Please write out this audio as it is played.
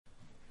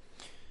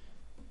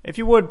If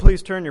you would,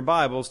 please turn your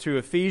Bibles to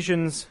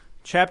Ephesians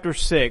chapter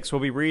 6. We'll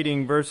be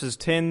reading verses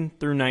 10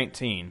 through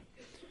 19.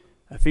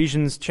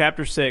 Ephesians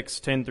chapter 6,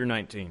 10 through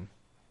 19.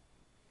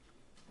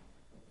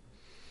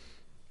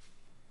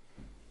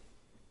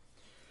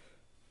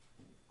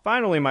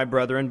 Finally, my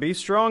brethren, be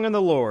strong in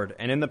the Lord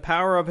and in the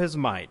power of his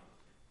might.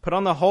 Put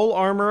on the whole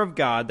armor of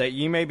God, that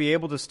ye may be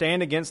able to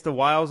stand against the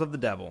wiles of the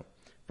devil.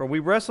 For we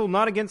wrestle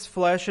not against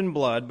flesh and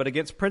blood, but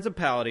against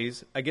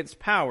principalities, against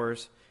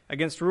powers,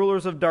 against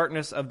rulers of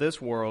darkness of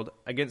this world,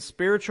 against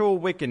spiritual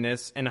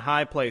wickedness in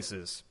high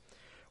places.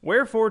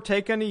 Wherefore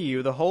take unto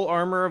you the whole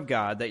armor of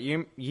God, that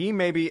ye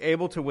may be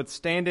able to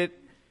withstand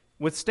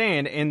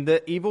in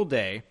the evil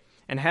day,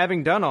 and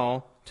having done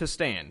all, to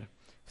stand.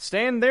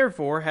 Stand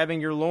therefore, having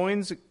your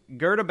loins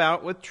girt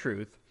about with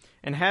truth,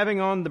 and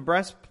having on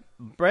the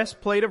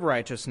breastplate of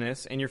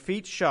righteousness, and your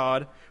feet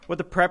shod with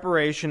the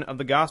preparation of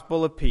the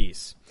gospel of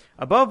peace.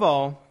 Above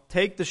all,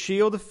 take the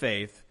shield of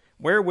faith,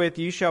 wherewith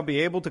ye shall be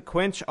able to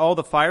quench all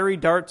the fiery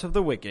darts of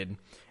the wicked,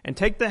 and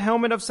take the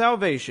helmet of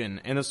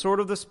salvation and the sword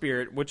of the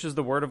Spirit, which is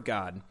the word of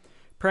God,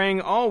 praying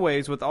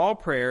always with all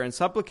prayer and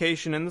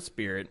supplication in the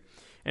Spirit,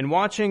 and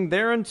watching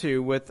thereunto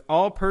with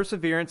all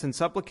perseverance and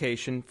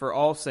supplication for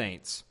all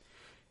saints.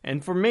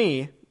 And for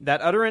me,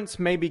 that utterance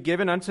may be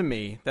given unto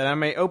me, that I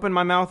may open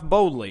my mouth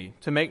boldly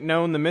to make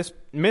known the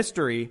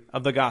mystery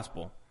of the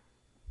gospel.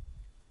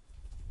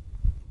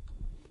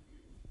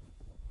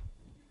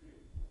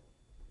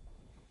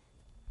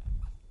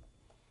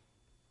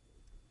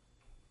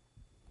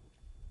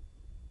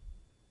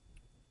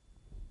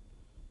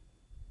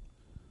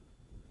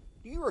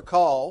 Do you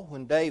recall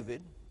when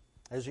David,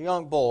 as a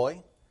young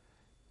boy,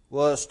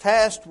 was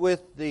tasked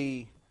with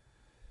the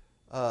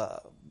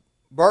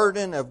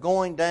burden of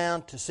going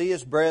down to see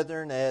his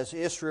brethren as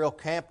Israel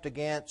camped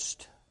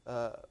against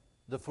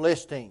the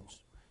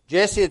Philistines?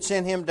 Jesse had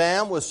sent him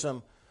down with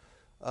some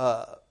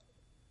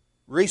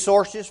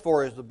resources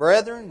for the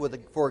brethren,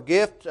 for a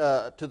gift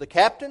to the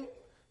captain,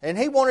 and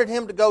he wanted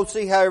him to go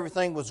see how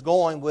everything was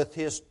going with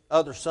his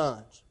other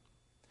sons.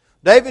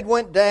 David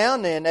went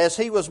down, and as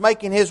he was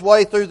making his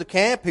way through the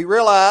camp, he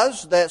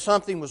realized that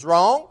something was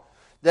wrong,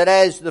 that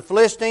as the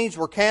Philistines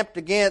were camped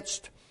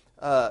against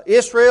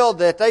Israel,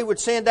 that they would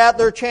send out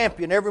their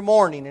champion every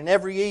morning and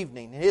every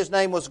evening. And his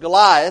name was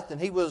Goliath,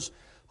 and he was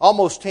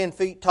almost 10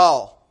 feet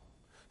tall.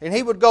 And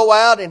he would go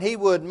out and he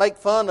would make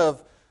fun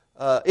of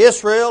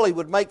Israel, he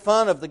would make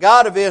fun of the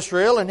God of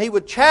Israel, and he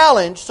would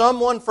challenge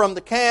someone from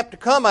the camp to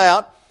come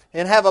out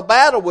and have a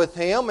battle with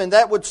him, and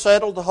that would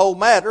settle the whole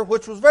matter,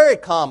 which was very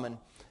common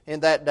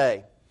in that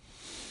day.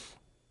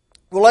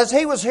 Well, as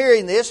he was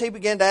hearing this, he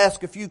began to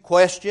ask a few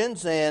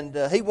questions, and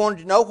he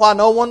wanted to know why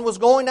no one was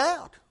going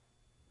out.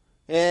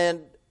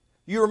 And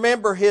you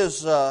remember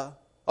his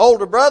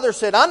older brother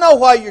said, "I know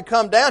why you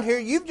come down here.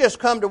 You've just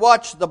come to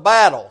watch the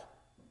battle.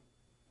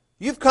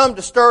 You've come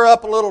to stir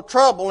up a little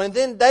trouble." And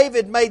then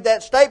David made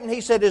that statement.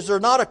 He said, "Is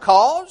there not a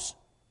cause?"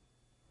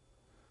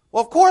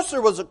 Well, of course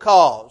there was a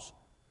cause.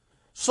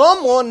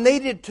 Someone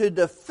needed to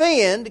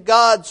defend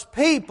God's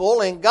people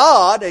and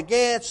God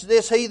against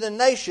this heathen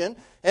nation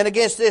and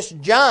against this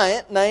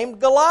giant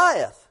named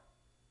Goliath.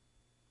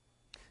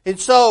 And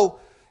so,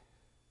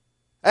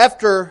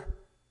 after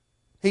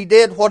he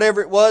did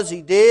whatever it was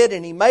he did,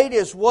 and he made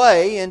his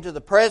way into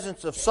the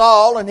presence of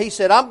Saul, and he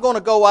said, "I'm going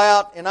to go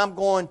out and I'm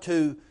going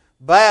to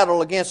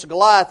battle against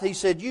Goliath." He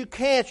said, "You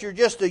can't, you're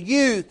just a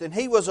youth." And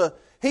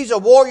he's a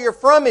warrior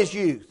from his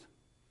youth.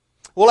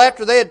 Well,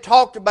 after they had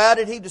talked about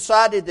it, he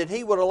decided that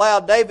he would allow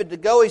David to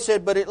go. He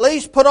said, "But at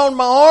least put on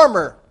my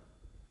armor."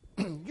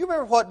 You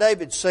remember what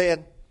David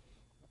said?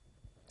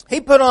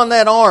 He put on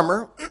that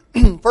armor,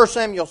 1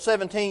 Samuel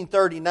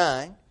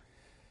 17:39.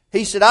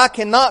 He said, "I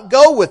cannot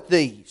go with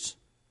these,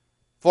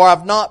 for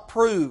I've not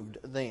proved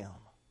them."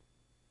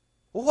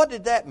 Well, what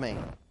did that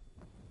mean?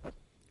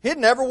 He'd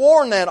never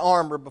worn that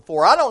armor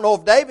before. I don't know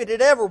if David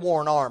had ever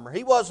worn armor.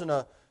 He wasn't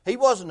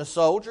a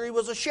soldier, he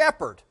was a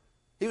shepherd.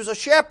 He was a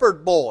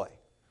shepherd boy.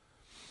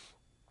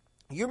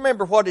 You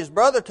remember what his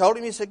brother told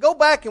him? He said, "Go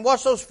back and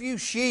watch those few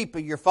sheep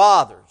of your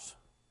father's."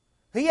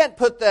 He hadn't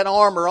put that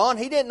armor on.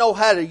 He didn't know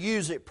how to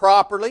use it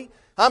properly.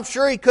 I'm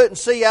sure he couldn't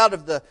see out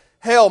of the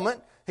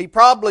helmet. He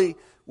probably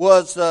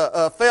was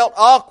felt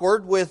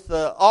awkward with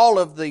all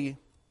of the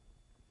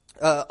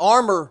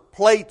armor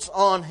plates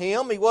on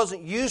him. He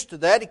wasn't used to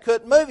that. He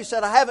couldn't move. He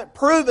said, "I haven't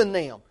proven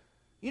them."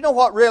 You know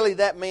what really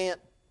that meant?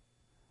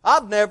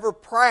 I've never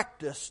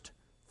practiced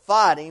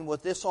fighting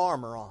with this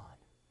armor on.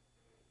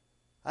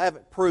 I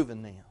haven't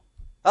proven them.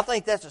 I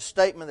think that's a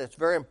statement that's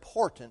very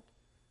important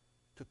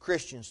to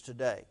Christians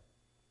today.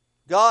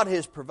 God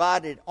has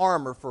provided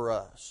armor for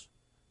us.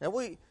 Now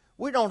we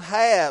don't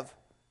have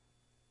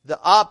the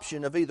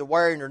option of either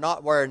wearing or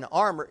not wearing the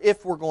armor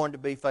if we're going to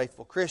be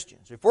faithful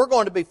Christians. If we're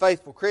going to be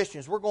faithful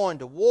Christians, we're going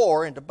to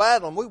war and to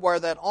battle, and we wear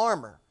that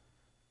armor.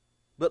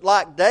 But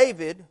like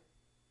David,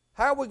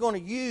 how are we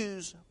going to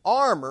use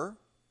armor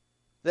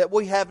that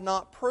we have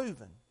not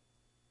proven?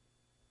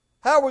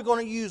 How are we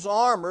going to use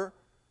armor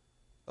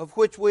of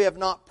which we have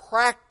not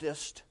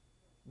practiced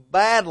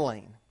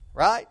battling,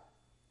 right?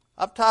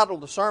 I've titled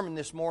the sermon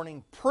this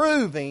morning,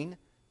 Proving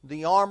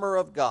the Armor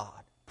of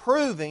God.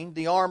 Proving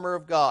the Armor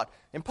of God.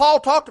 And Paul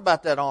talked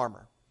about that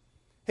armor.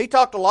 He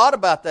talked a lot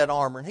about that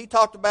armor, and he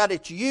talked about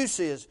its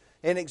uses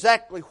and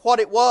exactly what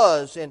it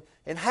was and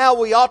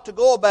how we ought to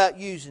go about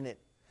using it.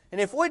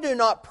 And if we do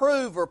not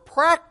prove or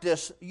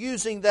practice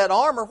using that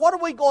armor, what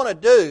are we going to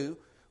do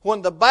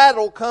when the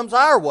battle comes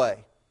our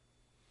way?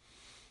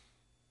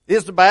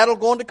 Is the battle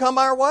going to come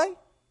our way?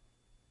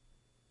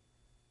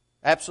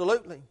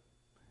 Absolutely.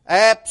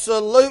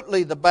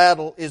 Absolutely the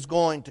battle is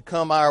going to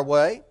come our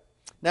way.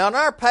 Now in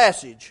our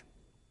passage,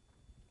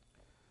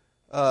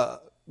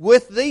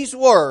 with these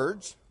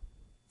words,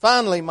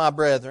 finally, my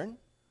brethren,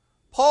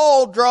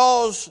 Paul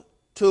draws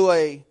to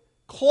a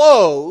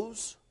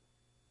close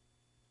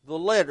the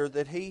letter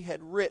that he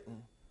had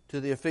written to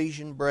the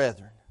Ephesian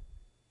brethren.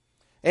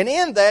 And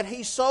in that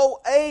he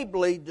so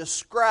ably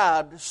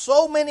described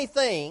so many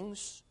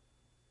things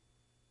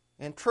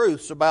and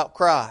truths about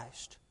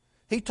Christ.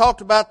 He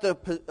talked about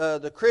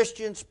the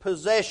Christian's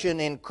possession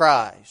in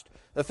Christ.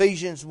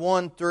 Ephesians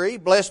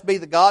 1:3, Blessed be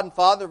the God and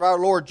Father of our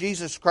Lord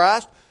Jesus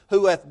Christ,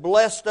 who hath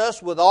blessed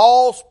us with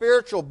all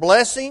spiritual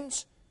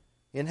blessings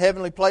in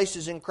heavenly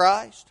places in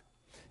Christ.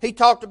 He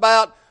talked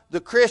about the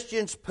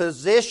Christian's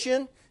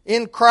position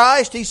in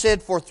Christ. He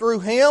said, For through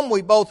Him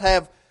we both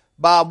have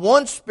by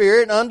one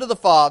Spirit unto the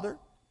Father.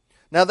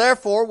 Now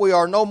therefore we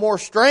are no more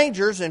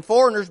strangers and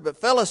foreigners,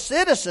 but fellow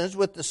citizens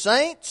with the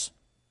saints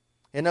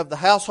and of the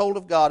household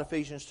of God,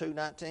 Ephesians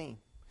 2:19.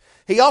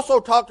 He also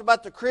talked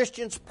about the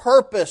Christian's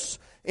purpose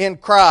in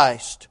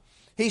Christ.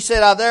 He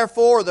said, I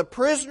therefore, the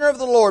prisoner of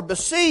the Lord,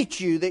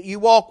 beseech you that you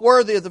walk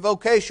worthy of the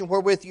vocation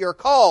wherewith you are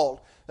called,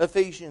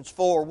 Ephesians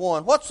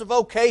 4:1. What's the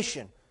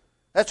vocation?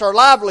 That's our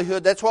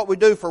livelihood. That's what we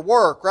do for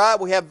work, right?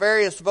 We have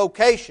various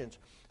vocations.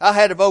 I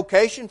had a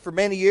vocation for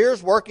many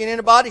years working in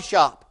a body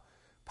shop,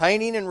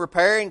 painting and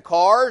repairing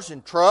cars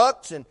and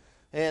trucks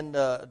and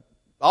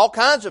all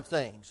kinds of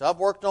things. I've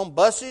worked on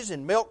buses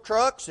and milk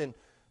trucks, and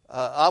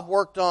I've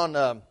worked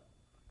on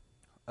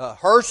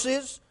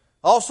hearses,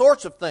 all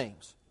sorts of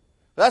things.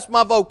 That's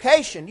my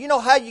vocation. You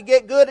know how you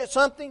get good at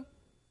something?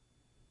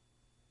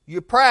 You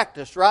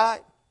practice,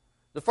 right?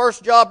 The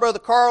first job Brother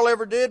Carl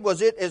ever did,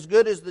 was it as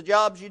good as the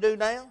jobs you do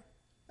now?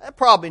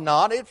 Probably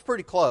not. It's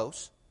pretty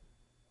close.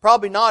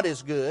 Probably not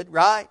as good,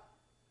 right?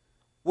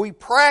 We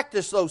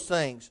practice those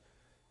things.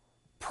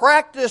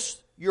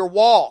 Practice your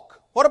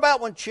walk. What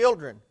about when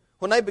children,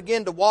 when they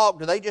begin to walk,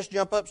 do they just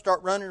jump up and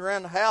start running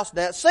around the house?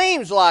 Now, it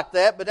seems like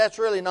that, but that's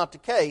really not the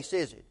case,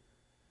 is it?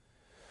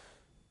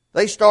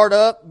 They start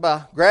up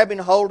by grabbing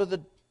a hold of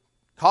the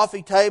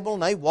coffee table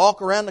and they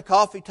walk around the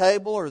coffee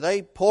table, or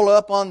they pull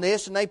up on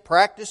this and they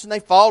practice and they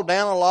fall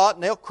down a lot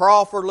and they'll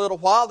crawl for a little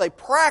while. They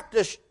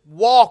practice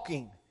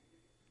walking.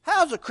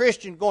 How's a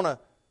Christian going to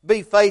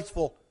be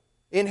faithful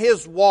in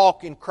his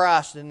walk in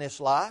Christ in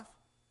this life?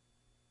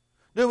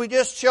 Do we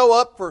just show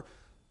up for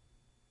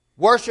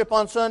worship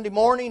on Sunday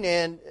morning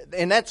and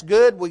that's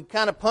good? We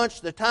kind of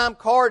punch the time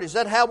card. Is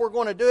that how we're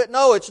going to do it?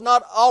 No, it's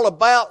not all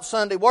about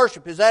Sunday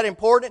worship. Is that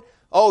important?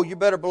 Oh, you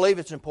better believe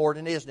it's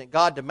important, isn't it?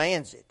 God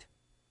demands it.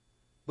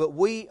 But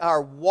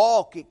our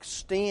walk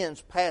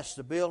extends past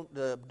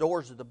the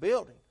doors of the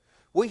building.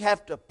 We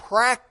have to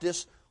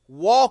practice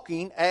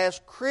walking as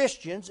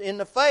Christians in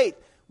the faith.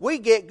 We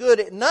get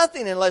good at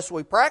nothing unless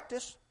we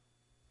practice.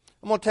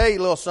 I'm going to tell you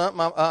a little something.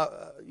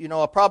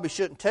 I probably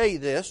shouldn't tell you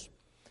this,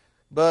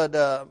 but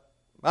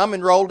I'm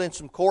enrolled in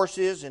some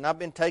courses, and I've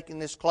been taking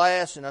this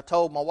class, and I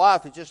told my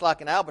wife it's just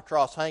like an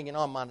albatross hanging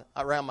on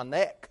around my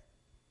neck.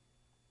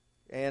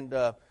 And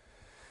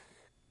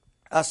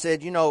I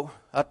said,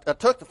 I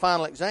took the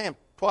final exam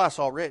twice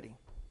already.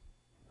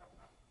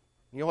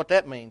 You know what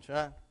that means,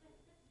 right?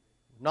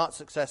 Not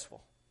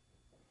successful.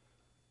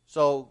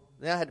 So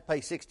then I had to pay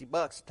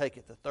 $60 to take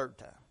it the third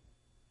time.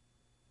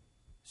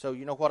 So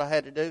you know what I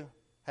had to do?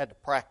 I had to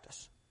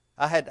practice.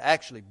 I had to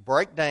actually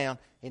break down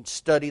and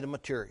study the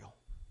material.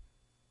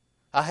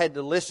 I had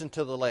to listen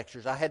to the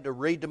lectures. I had to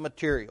read the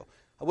material.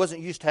 I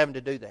wasn't used to having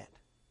to do that.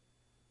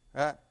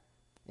 Right?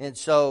 And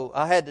so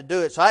I had to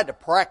do it. So I had to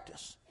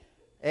practice.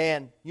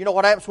 And you know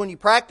what happens when you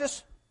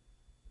practice?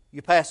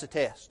 You pass the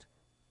test.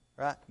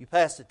 Right? You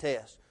pass the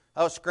test.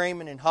 I was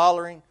screaming and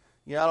hollering.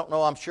 I don't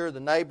know, I'm sure the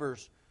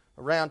neighbors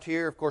around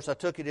here, of course I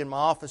took it in my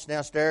office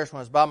downstairs when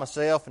I was by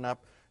myself, and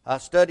I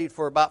studied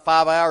for about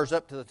 5 hours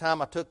up to the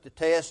time I took the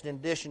test, in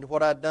addition to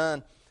what I'd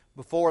done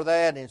before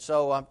that. And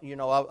so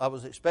I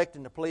was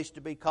expecting the police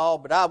to be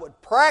called, but I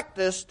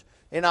practiced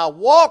and I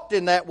walked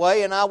in that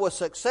way and I was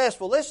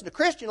successful. Listen, the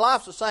Christian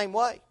life's the same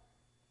way.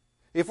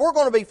 If we're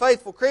going to be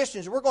faithful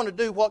Christians, we're going to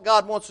do what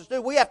God wants us to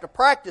do, we have to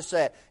practice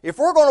that. If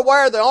we're going to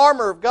wear the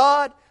armor of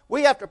God,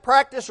 we have to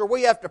practice or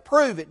we have to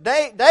prove it.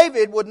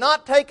 David would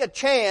not take a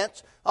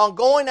chance on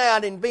going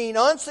out and being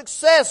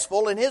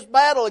unsuccessful in his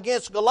battle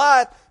against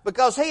Goliath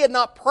because he had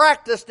not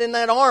practiced in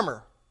that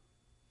armor.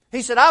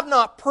 He said, I've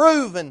not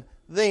proven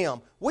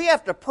them. We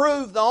have to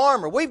prove the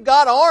armor. We've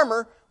got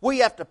armor. We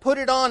have to put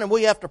it on and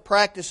we have to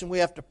practice and we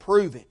have to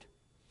prove it.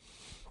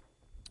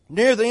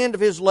 Near the end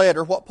of his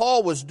letter, what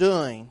Paul was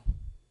doing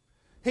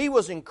he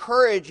was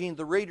encouraging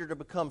the reader to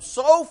become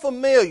so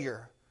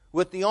familiar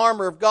with the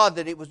armor of God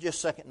that it was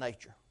just second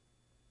nature.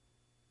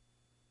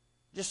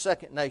 Just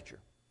second nature.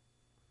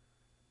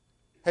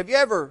 Have you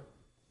ever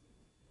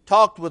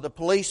talked with a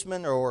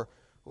policeman or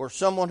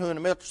someone who in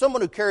the military,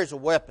 someone who carries a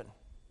weapon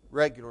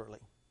regularly,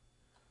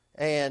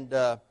 and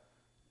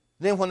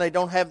then when they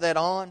don't have that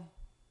on?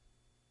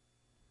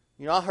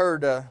 You know, I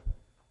heard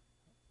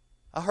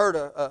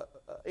a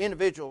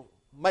individual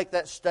make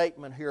that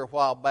statement here a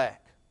while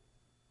back.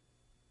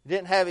 He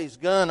didn't have his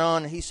gun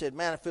on, and he said,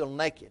 "Man, I feel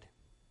naked."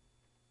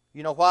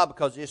 You know why?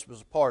 Because this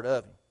was a part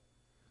of him.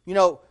 You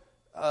know,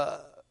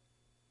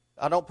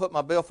 I don't put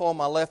my billfold in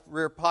my left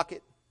rear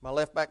pocket, my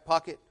left back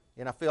pocket,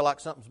 and I feel like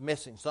something's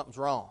missing, something's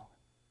wrong.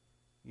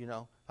 You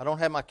know, I don't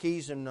have my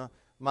keys in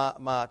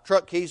my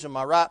truck keys in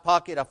my right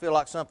pocket. I feel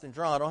like something's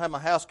wrong. I don't have my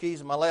house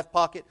keys in my left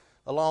pocket,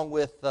 along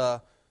with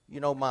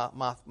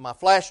my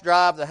flash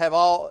drive that have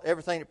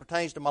everything that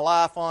pertains to my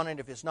life on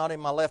it. If it's not in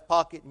my left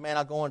pocket, man,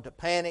 I go into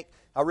panic.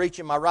 I reach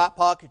in my right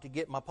pocket to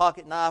get my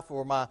pocket knife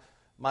or my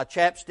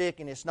chapstick,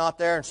 and it's not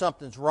there, and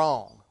something's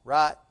wrong,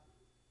 right?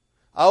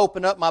 I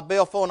open up my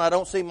billfold and I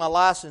don't see my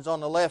license on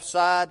the left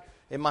side,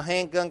 and my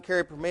handgun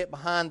carry permit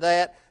behind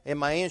that, and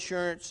my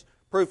insurance,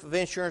 proof of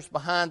insurance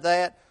behind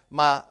that.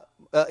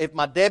 If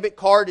my debit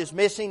card is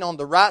missing on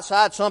the right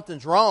side,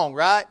 something's wrong,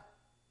 right?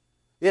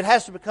 It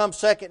has to become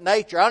second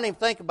nature. I don't even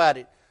think about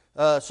it.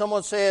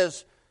 Someone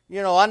says,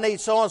 you know, I need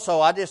so-and-so.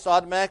 I just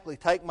automatically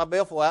take my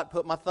billfold out,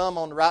 put my thumb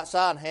on the right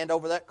side, and hand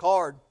over that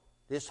card.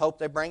 Just hope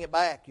they bring it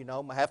back. You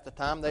know, half the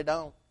time they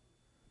don't.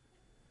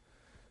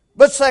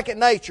 But second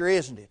nature,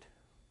 isn't it?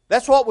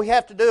 That's what we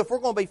have to do. If we're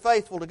going to be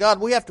faithful to God,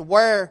 we have to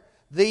wear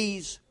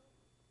these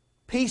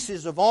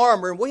pieces of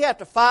armor, and we have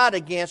to fight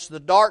against the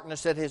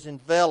darkness that has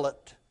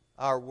enveloped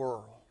our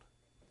world.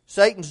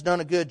 Satan's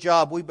done a good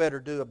job. We better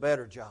do a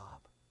better job.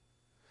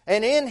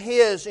 And in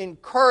his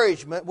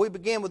encouragement, we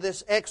begin with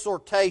this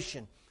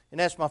exhortation, and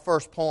that's my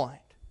first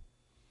point.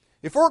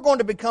 If we're going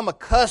to become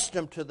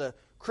accustomed to the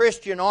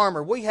Christian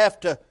armor, we have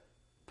to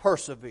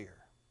persevere.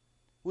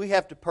 We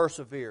have to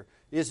persevere.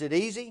 Is it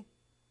easy?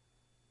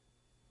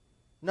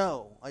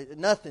 No,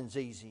 nothing's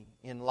easy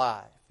in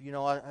life. You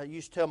know, I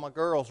used to tell my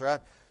girls, right?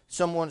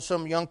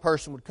 Some young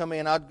person would come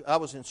in. I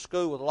was in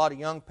school with a lot of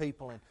young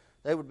people, and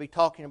they would be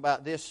talking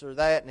about this or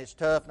that, and it's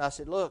tough. And I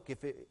said, look,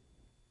 if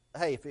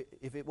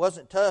it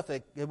wasn't tough,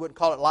 they wouldn't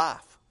call it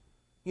life.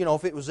 You know,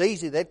 if it was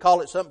easy, they'd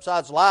call it something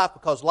besides life,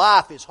 because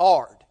life is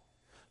hard.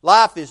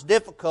 Life is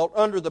difficult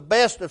under the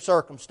best of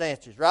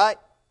circumstances, right?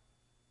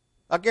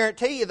 I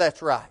guarantee you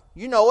that's right.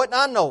 You know it, and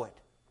I know it.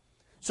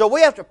 So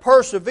we have to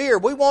persevere.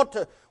 We want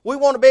to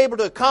be able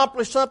to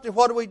accomplish something.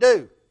 What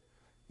do?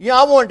 You know,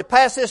 I wanted to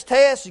pass this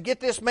test and get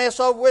this mess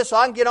over with so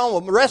I can get on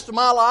with the rest of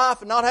my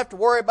life and not have to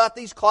worry about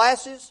these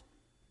classes.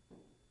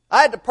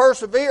 I had to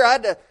persevere.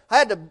 I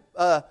had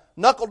to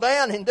knuckle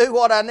down and do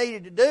what I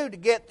needed to do to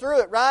get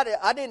through it, right?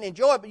 I didn't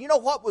enjoy it. But you know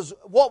what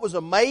was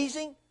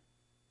amazing?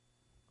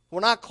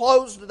 When I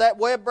closed that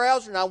web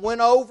browser and I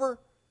went over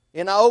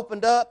and I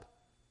opened up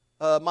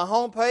my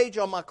home page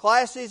on my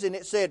classes and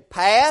it said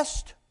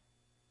passed.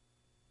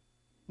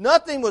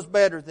 Nothing was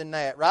better than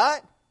that, right?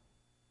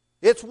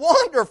 It's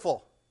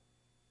wonderful.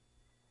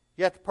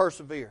 You have to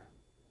persevere.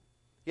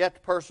 You have to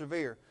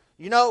persevere.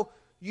 You know,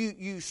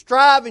 you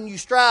strive and you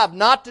strive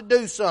not to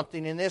do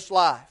something in this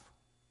life.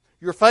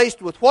 You're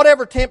faced with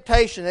whatever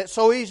temptation that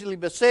so easily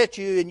besets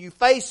you, and you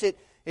face it,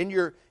 and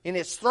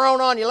it's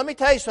thrown on you. Let me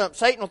tell you something.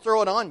 Satan will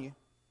throw it on you.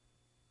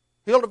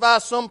 He'll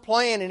devise some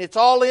plan, and it's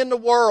all in the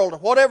world.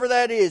 Whatever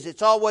that is,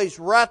 it's always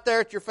right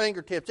there at your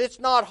fingertips. It's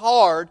not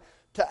hard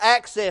to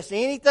access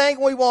anything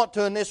we want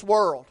to in this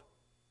world.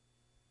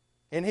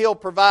 And He'll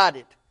provide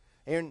it.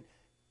 And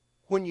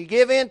when you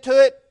give in to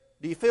it,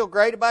 do you feel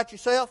great about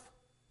yourself?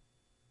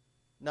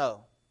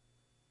 No.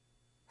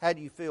 How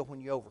do you feel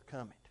when you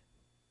overcome it?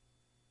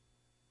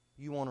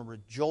 You want to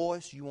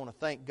rejoice. You want to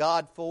thank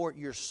God for it.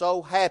 You're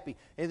so happy.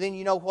 And then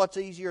you know what's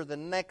easier the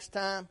next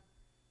time?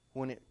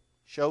 When it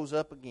shows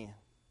up again.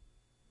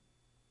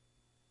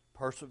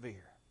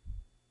 Persevere.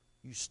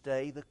 You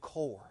stay the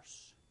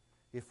course.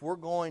 If we're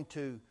going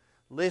to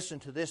listen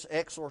to this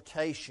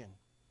exhortation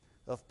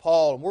of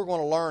Paul, and we're going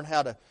to learn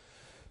how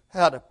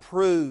to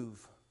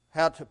prove,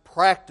 how to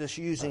practice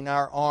using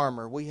our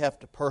armor, we have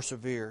to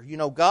persevere. You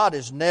know, God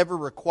has never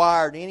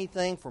required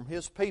anything from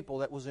His people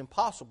that was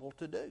impossible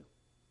to do.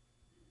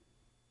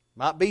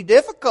 Might be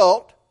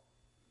difficult,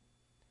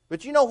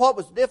 but you know what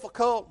was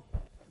difficult?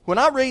 When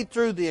I read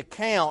through the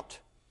account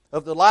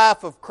of the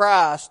life of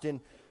Christ,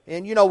 and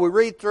you know,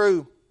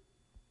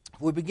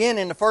 we begin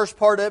in the first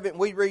part of it, and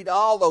we read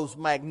all those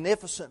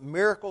magnificent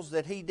miracles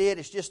that He did.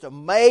 It's just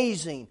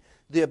amazing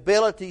the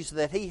abilities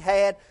that He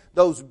had,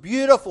 those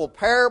beautiful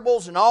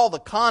parables and all the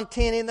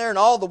content in there and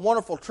all the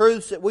wonderful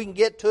truths that we can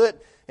get to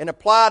it and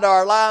apply to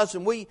our lives.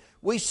 And we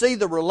see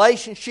the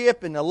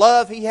relationship and the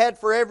love He had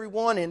for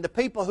everyone and the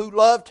people who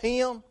loved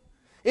Him.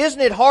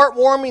 Isn't it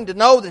heartwarming to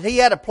know that He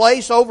had a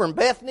place over in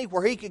Bethany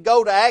where He could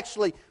go to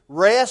actually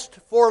rest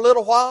for a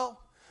little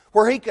while?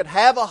 where he could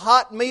have a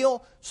hot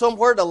meal,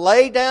 somewhere to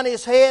lay down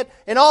his head,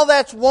 and all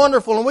that's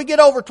wonderful. And we get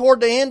over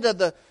toward the end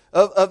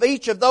of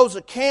each of those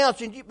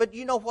accounts, but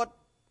you know what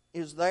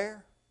is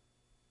there?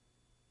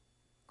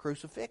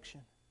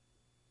 Crucifixion.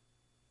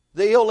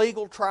 The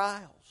illegal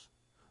trials,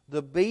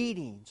 the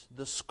beatings,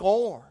 the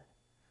scorn,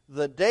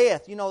 the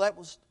death. You know, that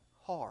was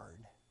hard.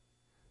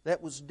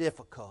 That was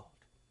difficult.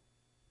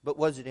 But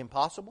was it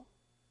impossible?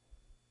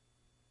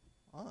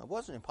 Well, it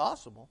wasn't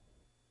impossible.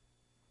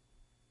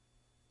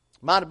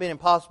 It might have been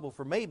impossible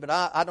for me, but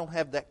I don't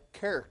have that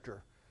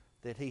character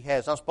that he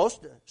has. I'm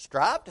supposed to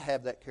strive to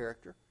have that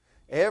character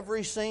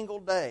every single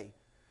day.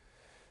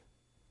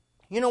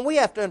 You know, we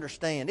have to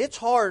understand. It's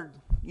hard,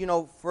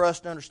 for us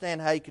to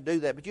understand how you could do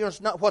that.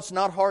 But what's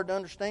not hard to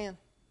understand?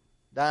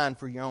 Dying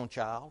for your own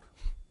child.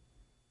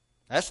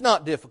 That's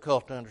not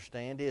difficult to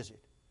understand, is it?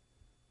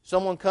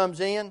 Someone comes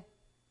in,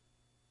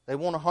 they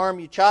want to harm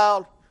your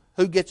child.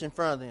 Who gets in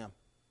front of them?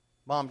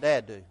 Mom,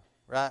 Dad do,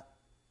 right?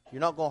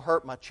 You're not going to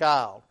hurt my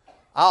child.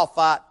 I'll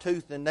fight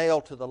tooth and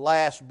nail to the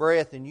last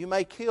breath, and you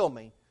may kill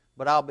me,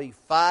 but I'll be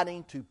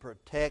fighting to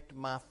protect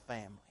my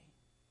family.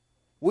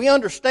 We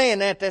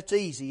understand that. That's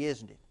easy,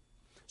 isn't it?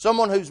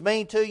 Someone who's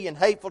mean to you and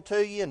hateful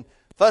to you and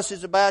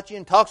fusses about you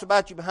and talks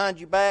about you behind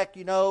your back,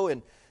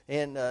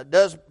 and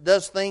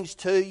does things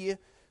to you.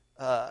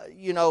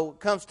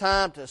 Comes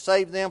time to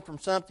save them from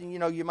something,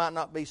 you might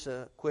not be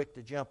so quick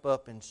to jump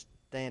up and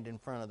stand in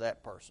front of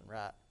that person,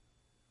 right?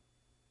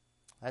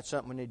 That's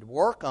something we need to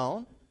work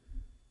on.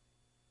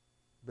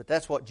 But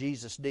that's what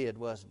Jesus did,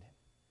 wasn't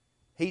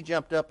it? He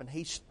jumped up and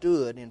he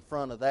stood in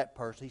front of that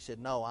person. He said,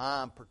 no,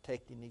 I'm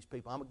protecting these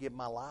people. I'm going to give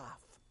my life.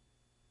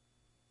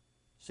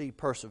 See, he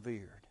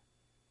persevered.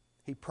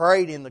 He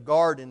prayed in the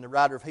garden, the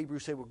writer of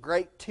Hebrews said, with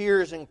great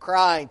tears and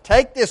crying,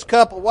 take this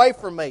cup away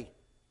from me.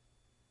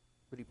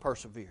 But he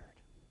persevered.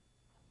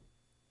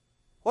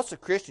 What's a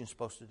Christian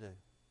supposed to do?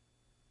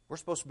 We're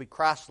supposed to be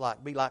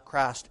Christ-like, be like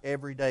Christ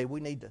every day. We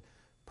need to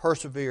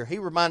persevere. He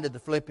reminded the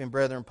Philippian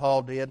brethren,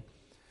 Paul did.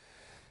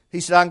 He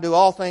said, I can do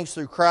all things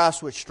through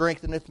Christ which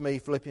strengtheneth me,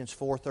 Philippians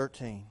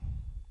 4:13.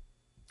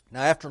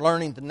 Now, after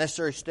learning the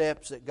necessary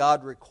steps that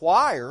God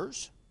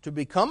requires to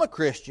become a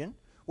Christian,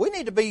 we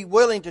need to be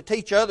willing to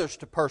teach others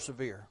to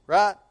persevere,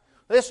 right?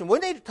 Listen, we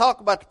need to talk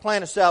about the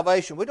plan of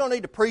salvation. We don't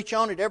need to preach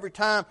on it every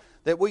time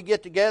that we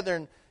get together.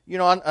 And,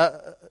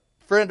 a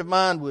friend of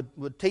mine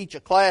would teach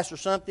a class or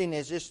something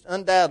that's just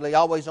undoubtedly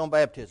always on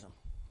baptism.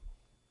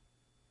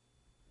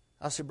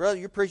 I said, brother,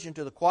 you're preaching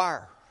to the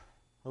choir,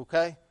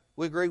 okay?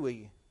 We agree with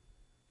you.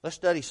 Let's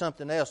study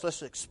something else.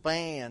 Let's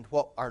expand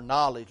our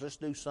knowledge. Let's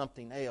do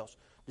something else.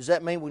 Does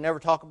that mean we never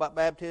talk about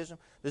baptism?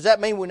 Does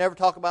that mean we never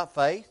talk about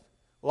faith?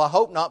 Well, I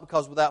hope not,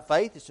 because without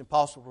faith it's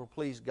impossible to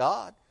please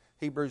God.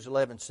 Hebrews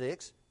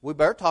 11:6. We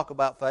better talk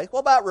about faith.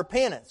 What about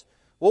repentance?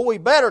 Well, we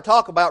better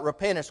talk about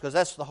repentance, because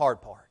that's the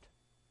hard part.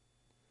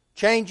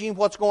 Changing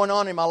what's going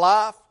on in my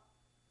life,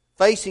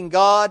 facing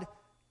God,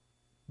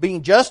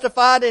 being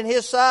justified in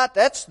His sight,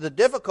 that's the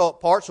difficult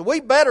part. So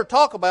we better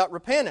talk about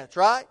repentance,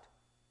 right?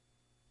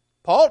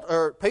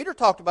 Peter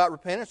talked about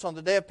repentance on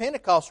the day of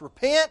Pentecost.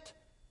 Repent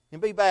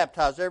and be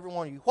baptized, every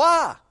one of you.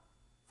 Why?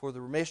 For the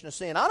remission of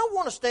sin. I don't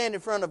want to stand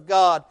in front of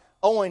God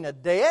owing a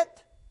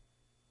debt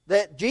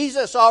that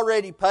Jesus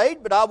already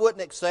paid, but I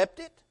wouldn't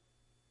accept it.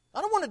 I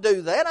don't want to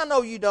do that. I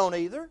know you don't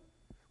either.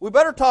 We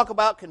better talk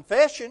about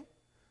confession,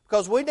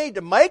 because we need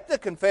to make the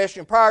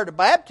confession prior to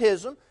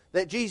baptism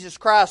that Jesus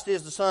Christ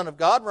is the Son of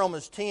God,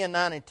 Romans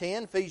 10:9 and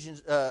 10,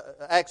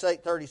 Acts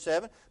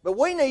 8:37. But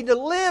we need to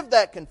live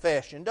that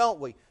confession,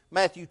 don't we?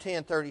 Matthew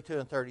 10:32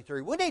 and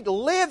 33. We need to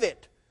live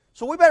it.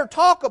 So we better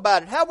talk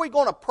about it. How are we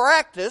going to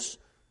practice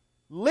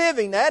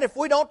living that if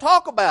we don't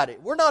talk about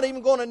it? We're not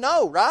even going to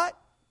know, right?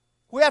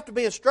 We have to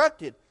be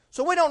instructed.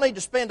 So we don't need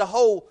to spend a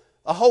whole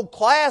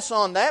class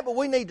on that, but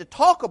we need to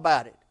talk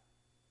about it.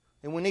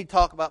 And we need to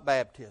talk about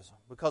baptism,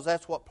 because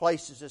that's what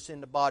places us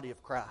in the body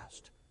of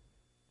Christ.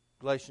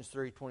 Galatians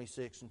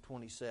 3:26 and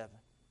 27.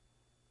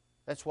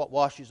 That's what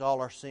washes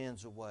all our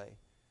sins away.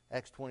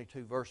 Acts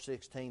 22, verse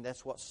 16,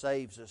 that's what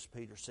saves us,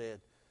 Peter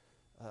said.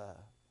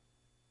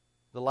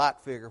 The like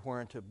figure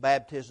whereunto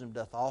baptism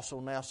doth also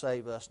now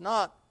save us.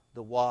 Not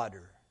the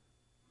water.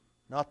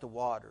 Not the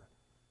water.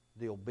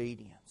 The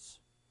obedience.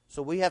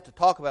 So we have to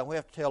talk about it. We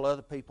have to tell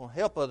other people and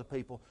help other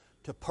people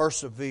to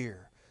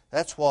persevere.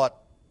 That's what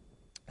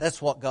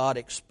God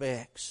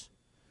expects.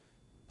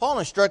 Paul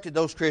instructed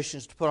those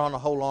Christians to put on the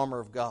whole armor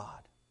of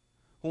God.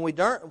 When we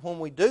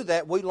do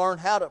that, we learn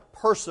how to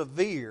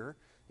persevere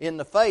in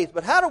the faith.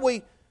 But how do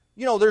we,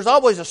 there's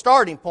always a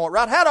starting point,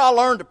 right? How do I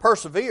learn to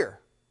persevere?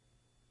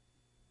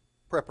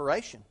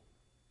 Preparation.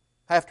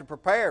 Have to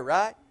prepare,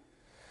 right?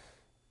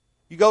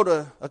 You go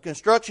to a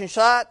construction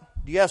site,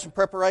 do you have some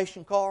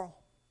preparation, Carl?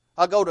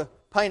 I go to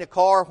paint a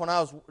car when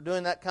I was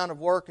doing that kind of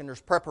work, and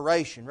there's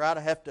preparation, right?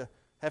 I have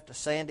to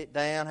sand it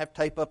down, have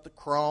to tape up the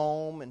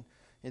chrome, and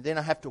then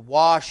I have to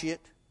wash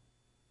it,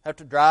 have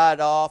to dry it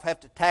off, have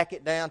to tack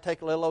it down,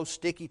 take a little old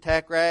sticky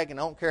tack rag, and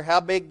I don't care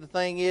how big the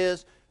thing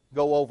is,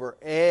 go over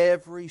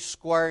every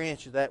square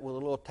inch of that with a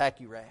little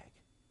tacky rag.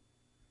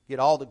 get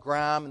all the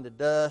grime and the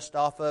dust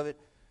off of it.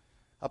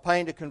 I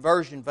painted a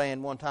conversion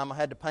van one time. I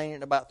had to paint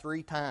it about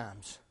 3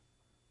 times.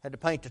 Had to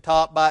paint the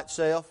top by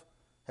itself,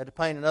 had to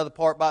paint another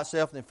part by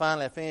itself, and then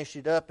finally I finished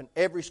it up. And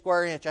every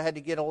square inch I had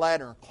to get a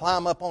ladder and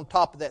climb up on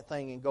top of that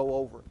thing and go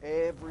over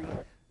every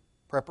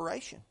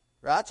preparation.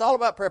 Right? It's all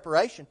about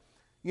preparation.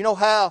 You know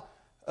how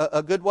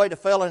a good way to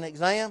fail an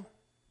exam?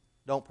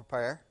 Don't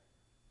prepare.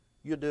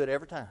 You'll do it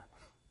every time.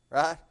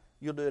 Right?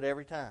 You'll do it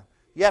every time.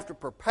 You have to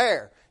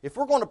prepare. If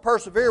we're going to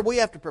persevere, we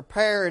have to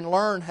prepare and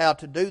learn how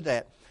to do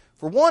that.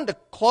 For one to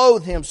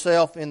clothe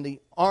himself in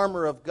the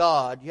armor of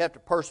God, you have to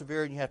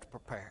persevere and you have to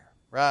prepare.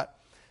 Right?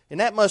 And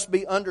that must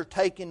be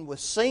undertaken with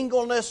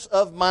singleness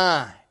of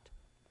mind.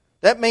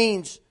 That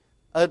means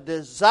a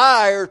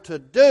desire to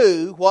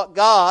do what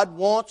God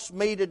wants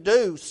me to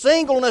do.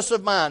 Singleness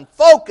of mind.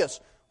 Focus.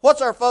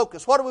 What's our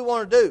focus? What do we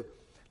want to do?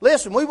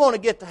 Listen, we want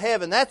to get to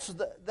heaven. That's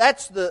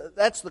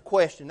the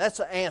question. That's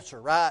the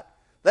answer, right?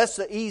 That's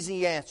the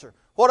easy answer.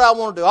 What do I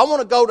want to do? I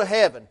want to go to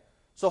heaven.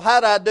 So how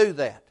do I do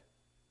that?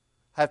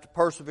 I have to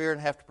persevere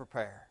and have to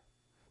prepare.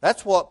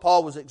 That's what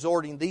Paul was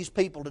exhorting these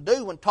people to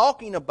do when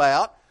talking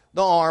about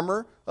the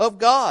armor of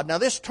God. Now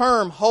this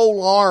term,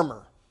 whole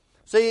armor.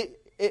 See,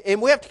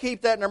 and we have to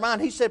keep that in our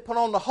mind. He said put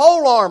on the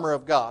whole armor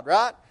of God,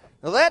 right?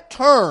 Now that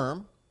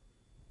term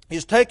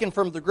is taken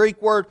from the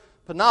Greek word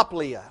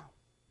panoplia.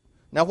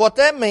 Now what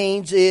that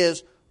means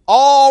is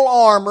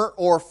all armor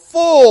or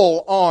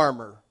full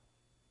armor.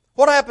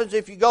 What happens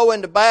if you go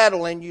into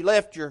battle and you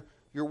left your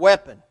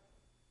weapon?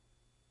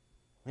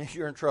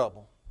 You're in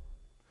trouble.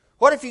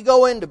 What if you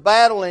go into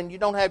battle and you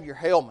don't have your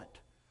helmet,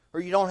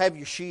 or you don't have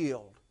your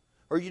shield,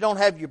 or you don't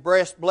have your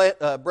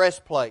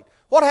breastplate?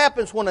 What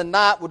happens when a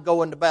knight would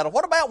go into battle?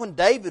 What about when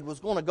David was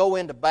going to go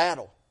into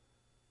battle?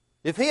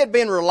 If he had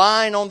been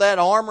relying on that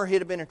armor, he'd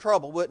have been in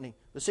trouble, wouldn't he?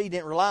 But see, he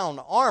didn't rely on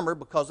the armor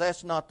because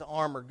that's not the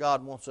armor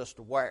God wants us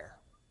to wear.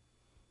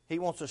 He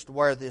wants us to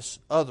wear this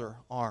other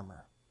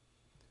armor.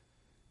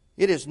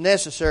 It is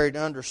necessary to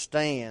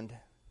understand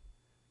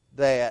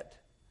that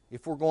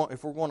if we're going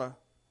to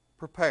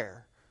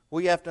prepare,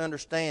 we have to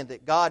understand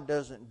that God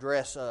doesn't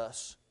dress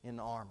us in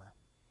the armor.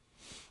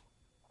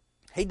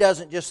 He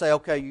doesn't just say,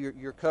 okay,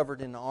 you're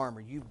covered in the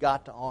armor. You've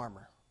got the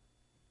armor.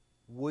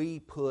 We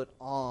put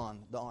on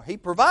the armor. He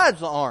provides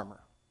the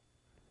armor.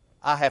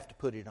 I have to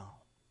put it on.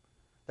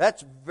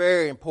 That's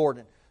very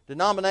important.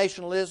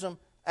 Denominationalism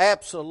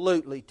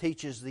absolutely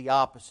teaches the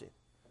opposite.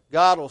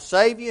 God will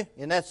save you,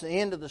 and that's the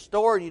end of the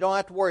story. You don't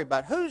have to worry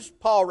about it. Who's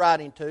Paul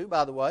writing to,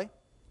 by the way?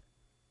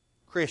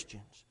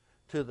 Christians.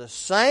 To the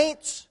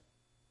saints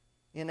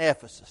in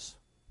Ephesus.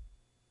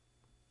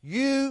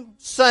 You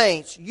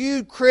saints,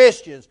 you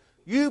Christians,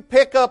 you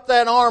pick up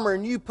that armor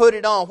and you put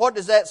it on. What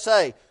does that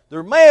say?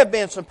 There may have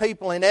been some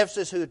people in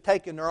Ephesus who had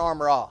taken their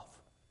armor off.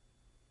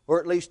 Or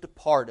at least a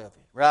part of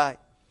it, right?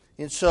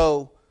 And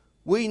so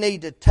we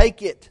need to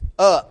take it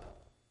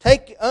up.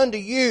 Take unto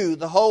you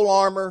the whole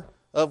armor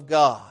of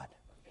God.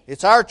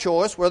 It's our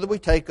choice whether we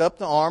take up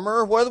the armor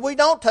or whether we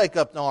don't take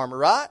up the armor,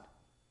 right?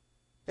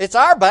 It's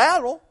our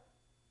battle.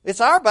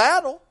 It's our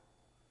battle.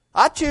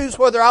 I choose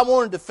whether I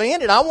want to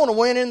defend it. I want to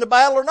win in the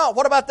battle or not.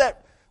 What about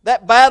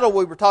that battle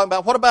we were talking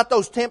about? What about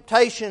those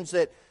temptations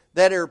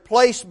that are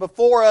placed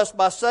before us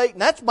by Satan?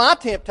 That's my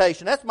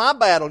temptation. That's my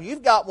battle.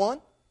 You've got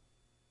one.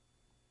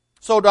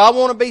 So do I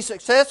want to be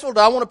successful?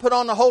 Do I want to put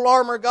on the whole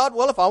armor of God?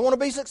 Well, if I want to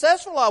be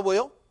successful, I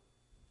will.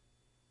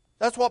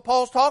 That's what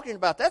Paul's talking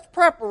about. That's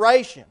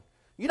preparation.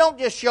 You don't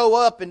just show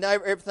up and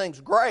everything's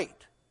great.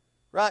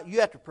 Right?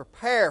 You have to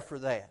prepare for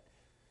that.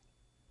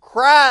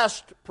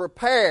 Christ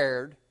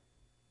prepared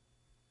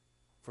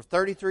for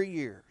 33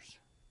 years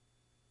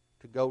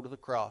to go to the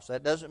cross.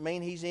 That doesn't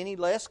mean He's any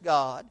less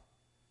God.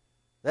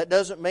 That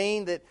doesn't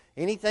mean that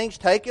anything's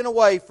taken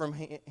away from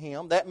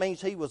Him. That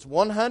means He was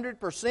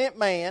 100%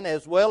 man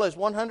as well as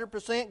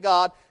 100%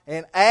 God.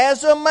 And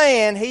as a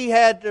man, He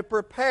had to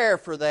prepare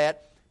for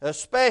that,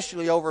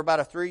 especially over about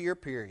a 3-year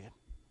period.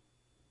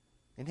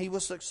 And He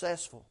was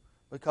successful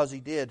because He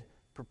did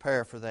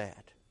prepare for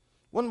that.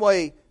 One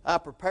way I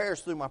prepare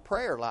is through my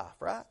prayer life,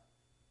 right?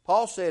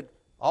 Paul said,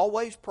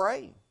 always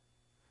pray.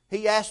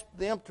 He asked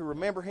them to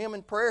remember Him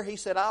in prayer. He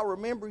said, I'll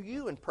remember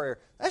you in prayer.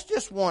 That's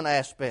just one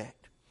aspect.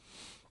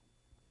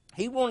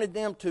 He wanted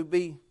them to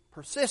be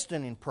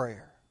persistent in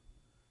prayer.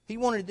 He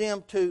wanted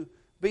them to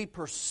be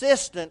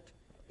persistent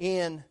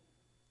in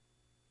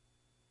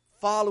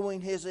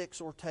following His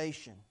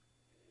exhortation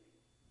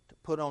to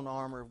put on the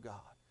armor of God.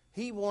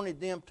 He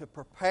wanted them to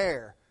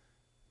prepare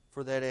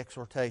for that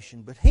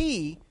exhortation. But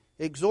He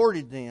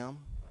exhorted them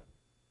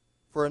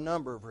for a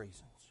number of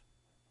reasons.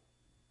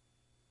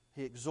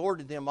 He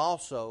exhorted them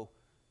also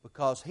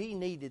because He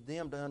needed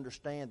them to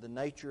understand the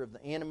nature of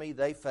the enemy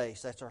they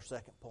face. That's our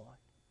second point.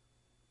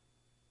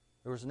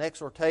 There was an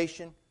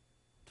exhortation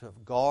to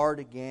guard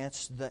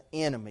against the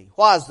enemy.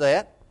 Why is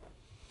that?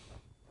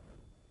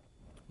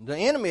 The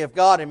enemy of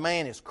God and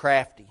man is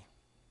crafty.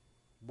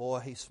 Boy,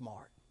 he's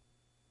smart.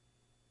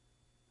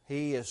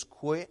 He is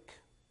quick.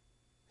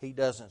 He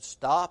doesn't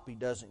stop. He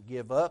doesn't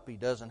give up. He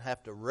doesn't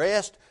have to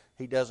rest.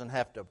 He doesn't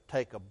have to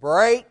take a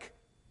break.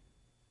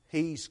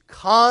 He's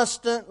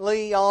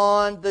constantly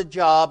on the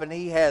job, and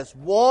he has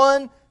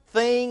one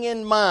thing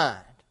in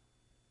mind,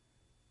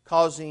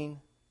 causing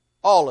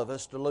all of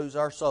us to lose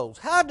our souls.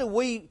 How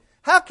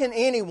can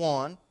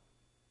anyone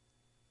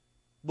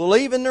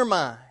believe in their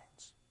minds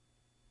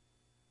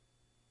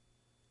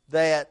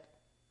that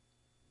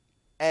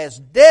as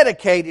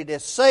dedicated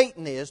as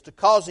Satan is to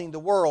causing the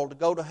world to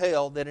go to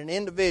hell, that an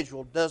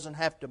individual doesn't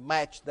have to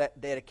match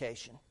that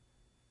dedication?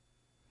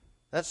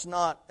 That's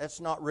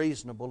not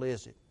reasonable,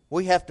 is it?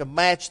 We have to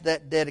match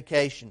that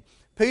dedication.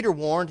 Peter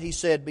warned, he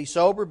said, "Be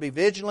sober, be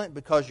vigilant,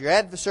 because your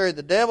adversary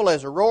the devil,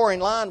 as a roaring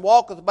lion,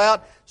 walketh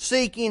about,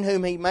 seeking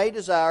whom he may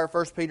desire."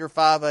 1 Peter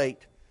 5:8.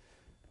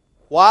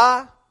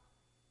 Why?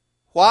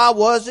 Why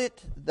was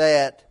it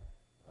that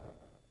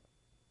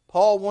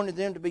Paul wanted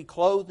them to be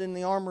clothed in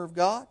the armor of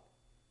God?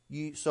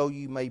 So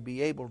you may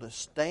be able to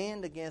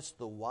stand against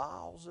the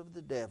wiles of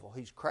the devil.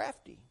 He's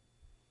crafty.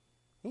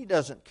 He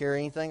doesn't care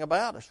anything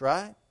about us,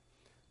 right?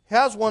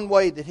 How's one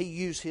way that he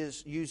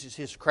uses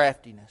his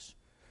craftiness?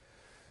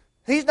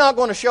 He's not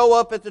going to show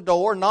up at the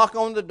door, knock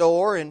on the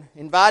door, and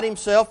invite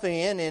himself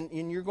in,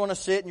 and you're going to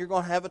sit and you're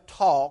going to have a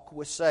talk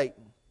with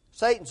Satan.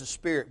 Satan's a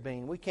spirit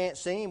being. We can't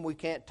see him. We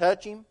can't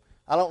touch him.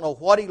 I don't know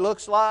what he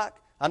looks like.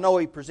 I know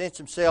he presents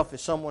himself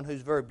as someone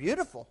who's very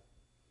beautiful.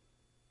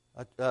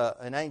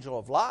 An angel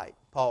of light,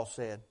 Paul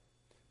said.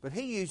 But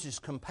he uses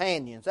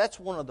companions. That's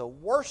one of the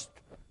worst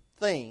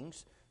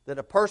things that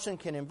a person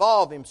can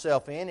involve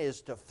himself in,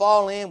 is to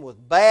fall in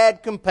with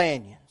bad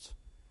companions.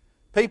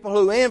 People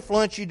who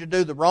influence you to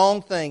do the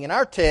wrong thing. In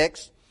our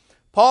text,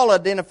 Paul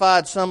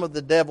identified some of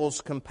the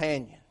devil's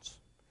companions.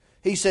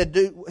 He said,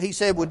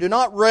 "We do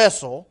not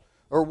wrestle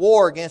or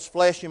war against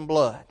flesh and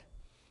blood."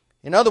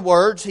 In other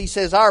words, he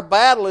says our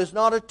battle is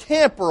not a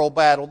temporal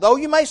battle, though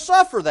you may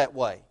suffer that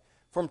way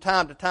from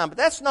time to time. But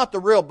that's not the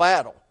real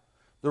battle.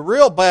 The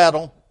real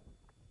battle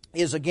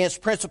is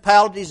against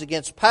principalities,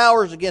 against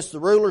powers, against the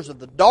rulers of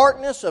the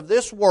darkness of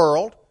this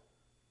world,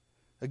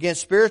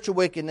 against spiritual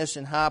wickedness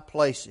in high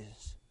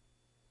places.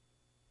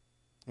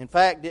 In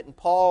fact, didn't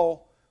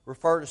Paul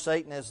refer to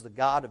Satan as the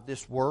god of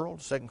this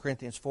world? 2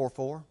 Corinthians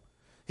 4:4.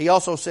 He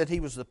also said he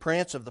was the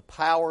prince of the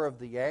power of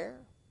the air,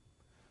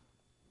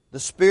 the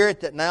spirit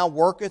that now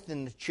worketh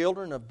in the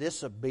children of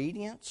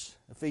disobedience.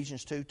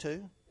 Ephesians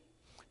 2:2.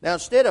 Now,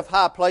 instead of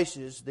high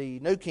places, the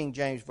New King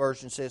James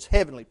Version says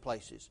heavenly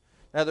places.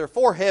 Now, there are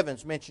 4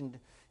 heavens mentioned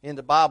in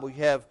the Bible.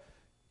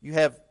 You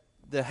have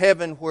the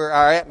heaven where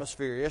our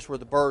atmosphere is, where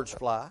the birds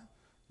fly.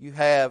 You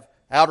have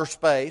outer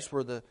space,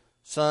 where the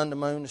sun, the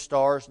moon, the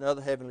stars, and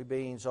other heavenly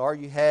beings are.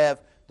 You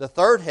have the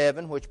third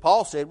heaven, which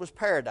Paul said was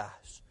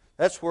paradise.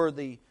 That's where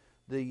the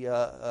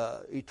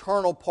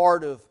eternal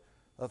part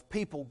of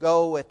people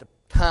go at the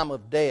time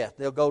of death.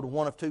 They'll go to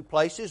one of 2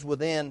 places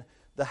within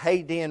the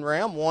Hadean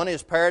realm. One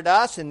is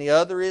paradise and the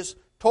other is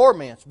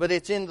torments. But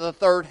it's in the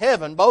third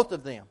heaven, both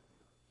of them.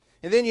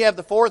 And then you have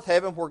the fourth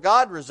heaven where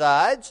God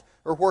resides,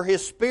 or where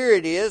His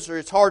Spirit is, or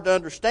it's hard to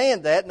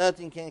understand that.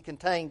 Nothing can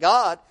contain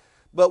God.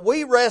 But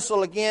we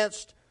wrestle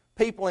against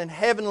people in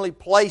heavenly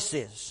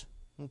places.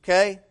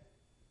 Okay?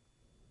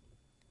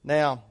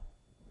 Now,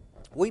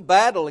 we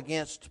battle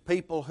against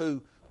people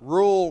who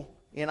rule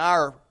in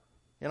our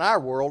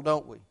world,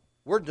 don't we?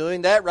 We're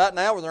doing that right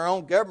now with our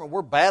own government.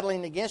 We're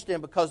battling against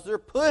them because they're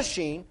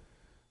pushing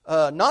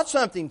not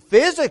something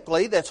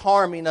physically that's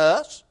harming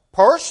us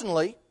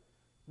personally,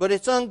 but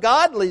it's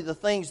ungodly, the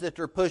things that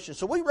they're pushing.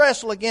 So we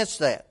wrestle against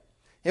that.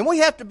 And we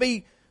have to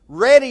be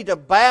ready to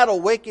battle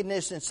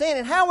wickedness and sin.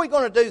 And how are we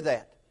going to do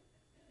that?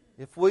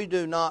 If we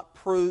do not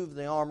prove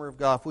the armor of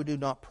God, if we do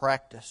not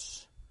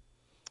practice.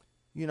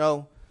 You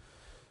know,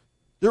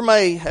 there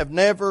may have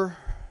never...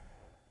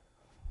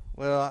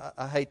 Well,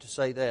 I hate to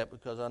say that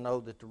because I know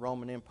that the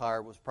Roman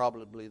Empire was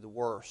probably the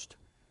worst.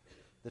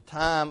 The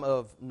time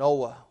of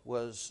Noah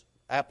was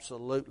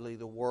absolutely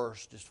the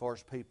worst as far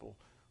as people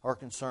are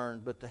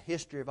concerned. But the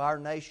history of our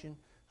nation,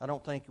 I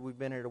don't think we've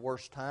been at a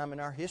worse time in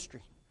our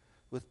history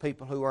with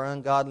people who are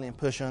ungodly and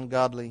push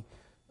ungodly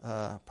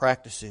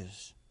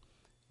practices.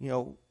 You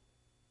know,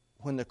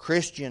 when the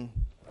Christian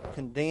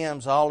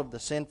condemns all of the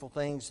sinful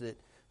things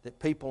that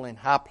people in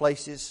high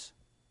places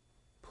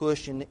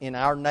push in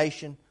our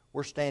nation,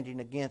 we're standing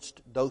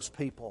against those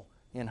people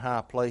in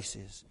high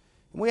places.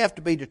 And we have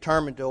to be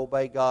determined to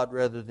obey God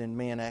rather than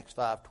men, Acts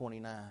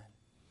 5:29.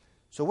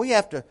 So we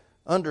have to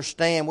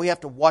understand, we have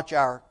to watch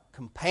our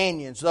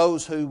companions,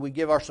 those who we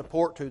give our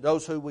support to,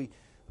 those who we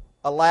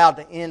allow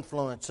to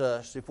influence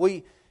us. If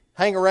we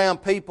hang around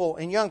people,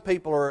 and young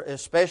people are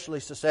especially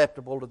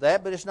susceptible to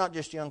that, but it's not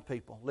just young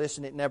people.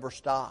 Listen, it never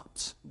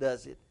stops,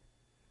 does it?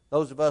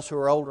 Those of us who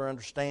are older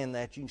understand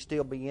that. You can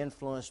still be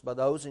influenced by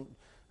those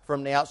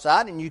from the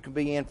outside, and you can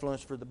be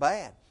influenced for the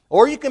bad.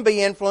 Or you can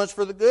be influenced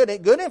for the good.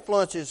 Good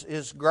influence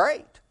is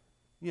great.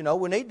 You know,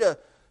 we need to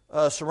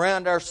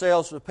surround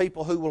ourselves with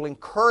people who will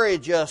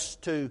encourage us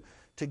to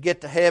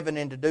get to heaven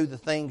and to do the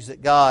things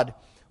that God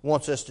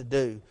wants us to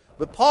do.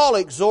 But Paul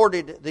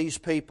exhorted these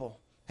people.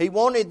 He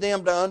wanted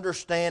them to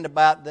understand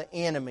about the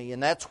enemy,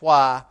 and that's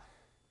why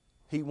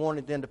he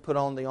wanted them to put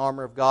on the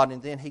armor of God,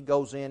 and then he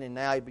goes in and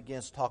now he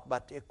begins to talk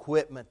about the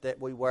equipment that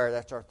we wear.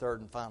 That's our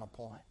third and final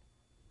point.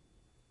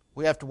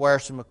 We have to wear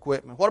some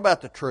equipment. What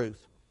about the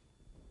truth?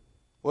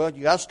 Well,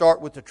 you got to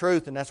start with the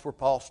truth, and that's where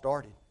Paul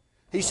started.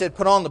 He said,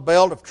 put on the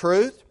belt of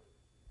truth.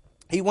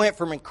 He went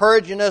from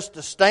encouraging us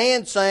to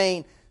stand,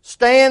 saying,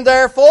 stand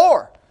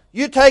therefore.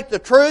 You take the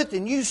truth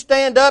and you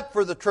stand up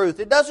for the truth.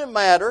 It doesn't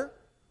matter.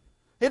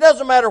 It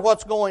doesn't matter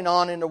what's going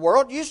on in the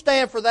world. You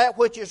stand for that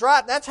which is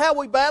right. That's how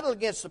we battle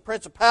against the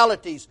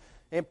principalities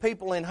and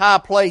people in high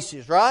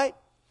places, right?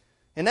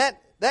 And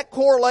that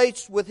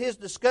correlates with his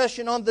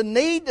discussion on the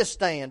need to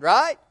stand,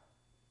 right?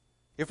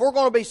 If we're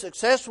going to be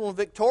successful and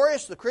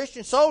victorious, the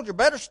Christian soldier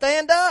better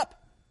stand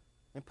up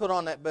and put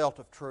on that belt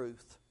of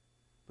truth,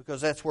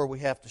 because that's where we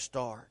have to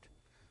start.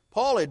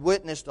 Paul had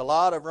witnessed a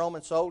lot of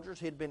Roman soldiers.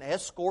 He had been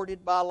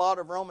escorted by a lot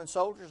of Roman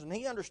soldiers, and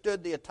he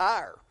understood the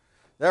attire.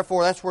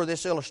 Therefore, that's where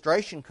this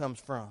illustration comes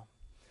from.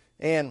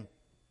 And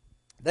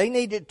they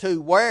needed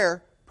to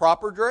wear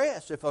proper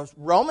dress. If a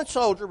Roman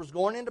soldier was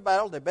going into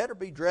battle, they better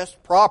be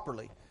dressed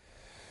properly.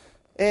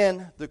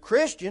 And the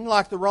Christian,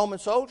 like the Roman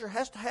soldier,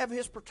 has to have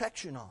his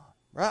protection on.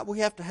 Right? We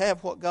have to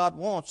have what God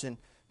wants. And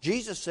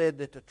Jesus said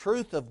that the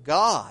truth of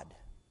God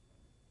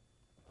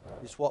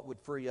is what would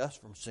free us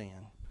from sin.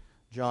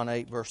 John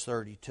 8, verse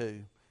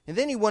 32. And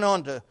then he went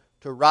on to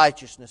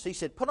righteousness. He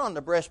said, put on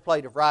the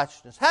breastplate of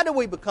righteousness. How do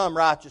we become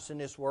righteous in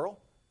this world?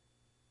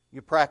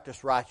 You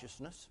practice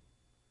righteousness.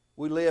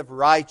 We live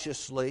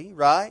righteously,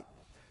 right?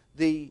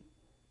 The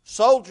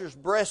soldier's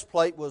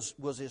breastplate was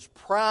his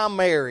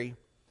primary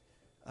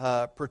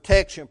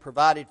protection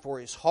provided for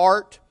his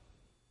heart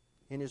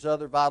and his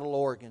other vital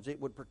organs. It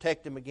would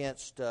protect him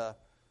against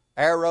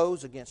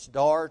arrows, against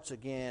darts,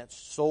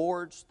 against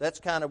swords. That's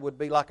kind of would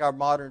be like our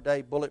modern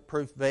day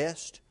bulletproof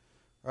vest,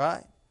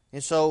 right?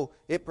 And so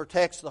it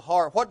protects the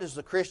heart. What does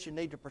the Christian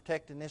need to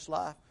protect in this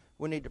life?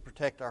 We need to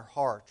protect our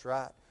hearts,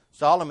 right?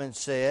 Solomon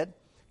said,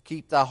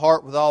 keep thy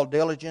heart with all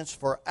diligence,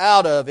 for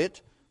out of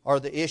it are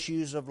the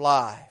issues of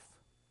life.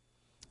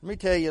 Let me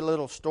tell you a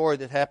little story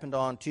that happened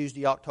on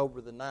Tuesday,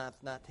 October the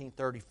 9th,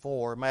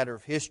 1934, a matter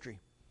of history.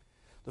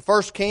 The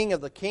first king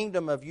of the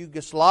kingdom of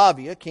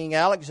Yugoslavia, King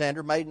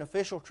Alexander, made an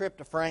official trip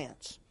to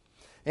France.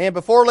 And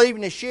before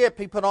leaving his ship,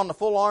 he put on the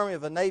full armor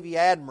of a Navy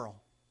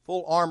admiral.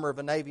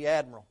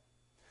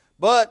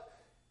 But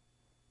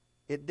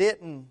it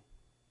didn't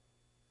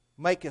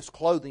make his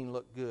clothing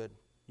look good.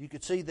 You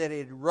could see that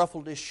it had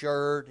ruffled his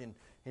shirt,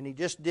 and he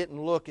just didn't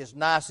look as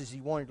nice as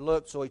he wanted to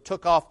look. So he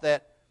took off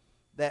that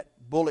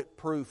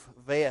bulletproof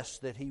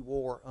vest that he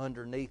wore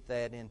underneath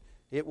that, and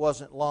it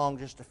wasn't long,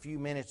 just a few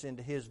minutes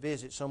into his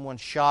visit, someone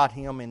shot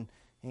him and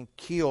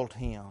killed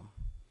him.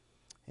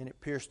 And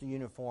it pierced the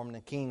uniform, and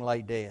the king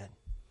lay dead.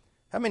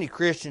 How many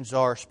Christians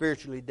are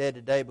spiritually dead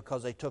today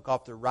because they took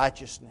off their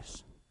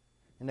righteousness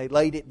and they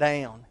laid it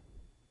down?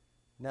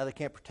 Now they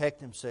can't protect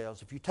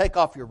themselves. If you take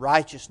off your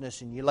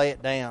righteousness and you lay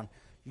it down,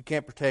 you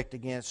can't protect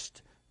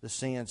against the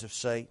sins of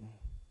Satan.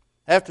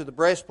 After the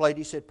breastplate,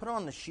 he said, put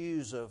on the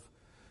shoes of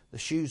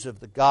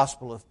the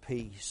gospel of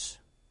peace.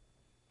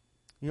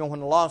 You know,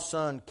 when the lost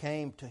son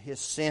came to his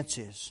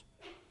senses,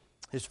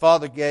 his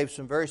father gave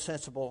some very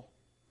sensible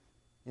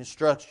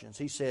instructions.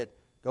 He said,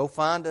 go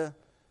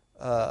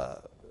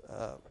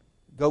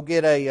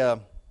get a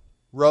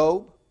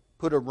robe,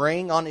 put a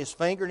ring on his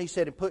finger, and he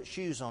said, and put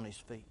shoes on his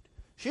feet.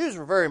 Shoes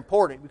were very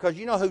important because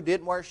you know who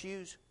didn't wear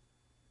shoes?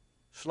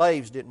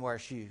 Slaves didn't wear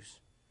shoes.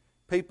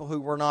 People who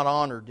were not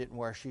honored didn't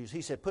wear shoes.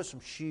 He said, put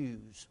some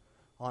shoes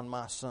on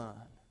my son.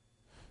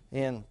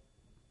 And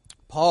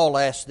Paul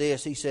asked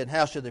this, he said,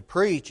 how should they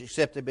preach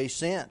except they be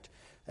sent?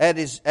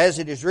 As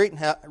it is written,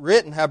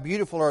 how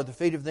beautiful are the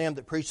feet of them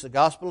that preach the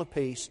gospel of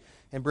peace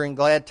and bring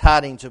glad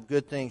tidings of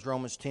good things,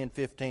 Romans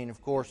 10:15.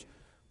 Of course,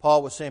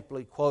 Paul was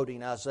simply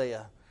quoting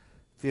Isaiah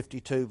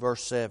 52,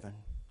 verse 7.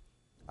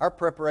 Our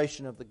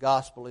preparation of the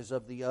gospel is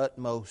of the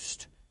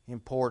utmost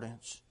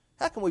importance.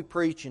 How can we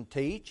preach and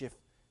teach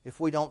if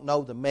we don't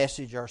know the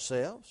message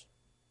ourselves?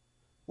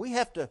 We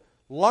have to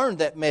learn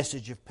that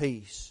message of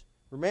peace.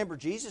 Remember,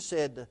 Jesus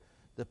said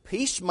the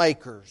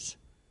peacemakers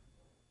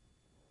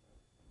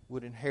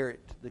would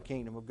inherit the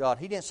kingdom of God.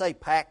 He didn't say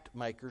pact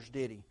makers,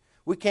 did he?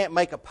 We can't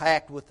make a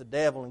pact with the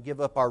devil and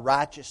give up our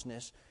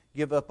righteousness,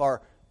 give up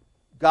our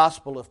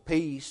gospel of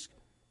peace,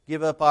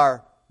 give up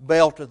our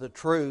belt of the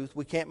truth.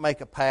 We can't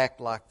make a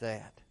pact like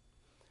that.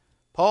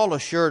 Paul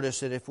assured us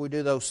that if we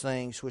do those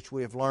things which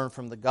we have learned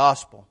from the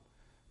gospel,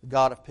 the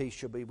God of peace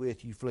shall be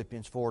with you,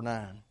 Philippians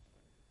 4:9.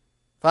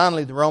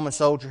 Finally, the Roman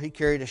soldier, he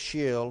carried a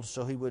shield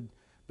so he would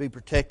be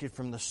protected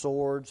from the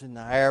swords and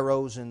the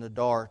arrows and the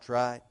darts,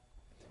 right?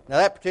 Now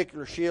that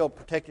particular shield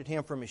protected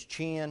him from his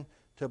chin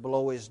to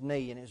below his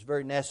knee, and it's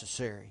very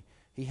necessary.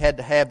 He had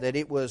to have that.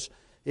 It was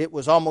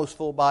almost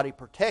full body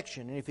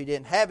protection, and if he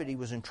didn't have it, he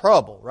was in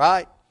trouble,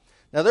 right?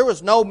 Now there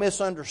was no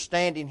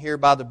misunderstanding here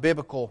by the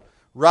biblical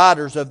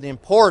writers of the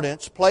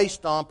importance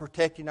placed on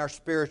protecting our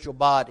spiritual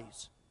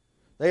bodies.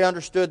 They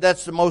understood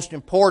that's the most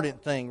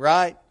important thing,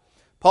 right?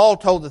 Paul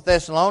told the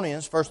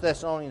Thessalonians, 1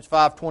 Thessalonians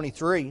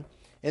 5:23,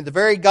 And the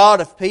very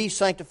God of peace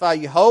sanctify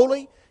you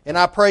wholly. And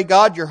I pray,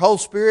 God, your whole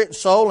spirit and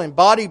soul and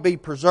body be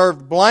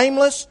preserved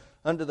blameless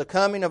unto the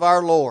coming of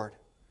our Lord.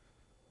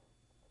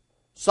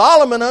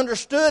 Solomon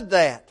understood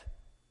that.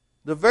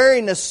 The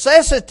very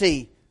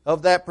necessity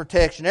of that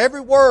protection.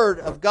 Every word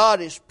of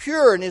God is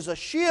pure and is a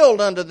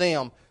shield unto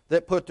them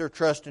that put their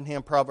trust in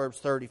Him. Proverbs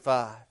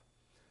 35.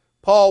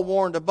 Paul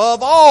warned,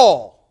 above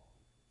all,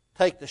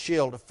 take the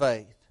shield of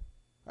faith.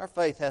 Our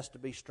faith has to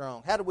be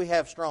strong. How do we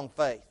have strong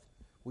faith?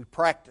 We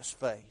practice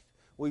faith.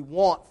 We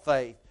want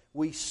faith.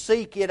 We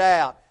seek it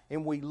out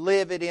and we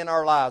live it in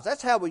our lives.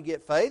 That's how we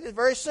get faith. It's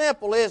very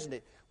simple, isn't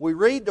it? We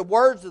read the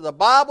words of the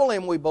Bible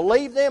and we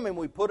believe them and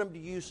we put them to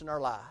use in our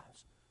lives.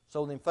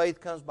 So then faith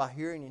comes by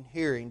hearing and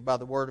hearing by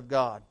the Word of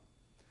God.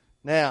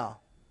 Now,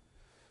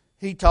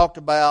 he talked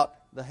about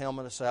the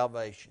helmet of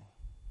salvation.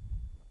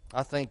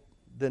 I think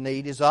the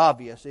need is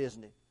obvious,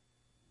 isn't it?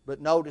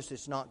 But notice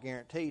it's not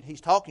guaranteed.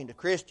 He's talking to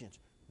Christians.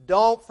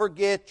 Don't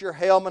forget your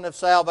helmet of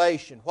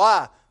salvation.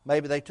 Why?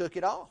 Maybe they took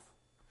it off.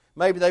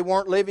 Maybe they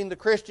weren't living the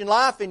Christian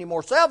life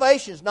anymore.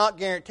 Salvation is not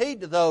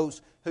guaranteed to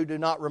those who do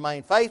not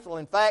remain faithful.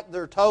 In fact,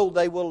 they're told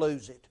they will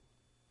lose it.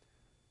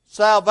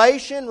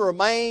 Salvation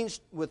remains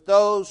with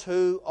those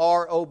who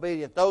are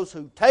obedient, those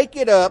who take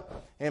it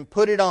up and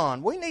put it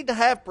on. We need to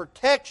have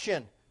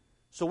protection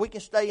so we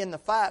can stay in the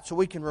fight, so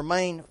we can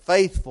remain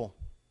faithful.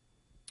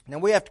 Now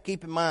we have to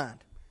keep in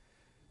mind,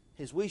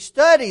 as we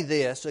study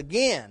this,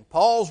 again,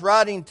 Paul's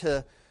writing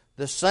to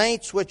the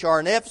saints which are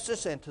in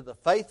Ephesus and to the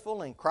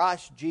faithful in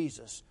Christ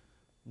Jesus.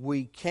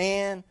 We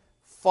can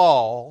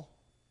fall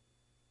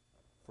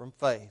from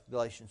faith.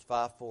 Galatians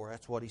 5:4,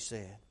 that's what he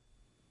said.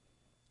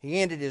 He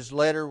ended his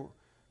letter,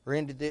 or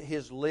ended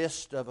his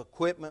list of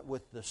equipment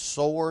with the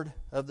sword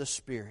of the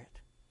Spirit.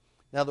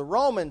 Now the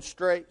Roman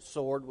straight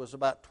sword was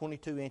about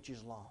 22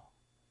 inches long.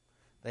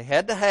 They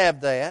had to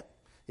have that.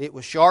 It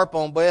was sharp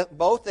on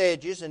both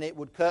edges and it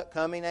would cut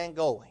coming and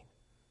going.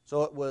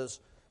 So it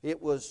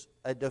was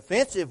a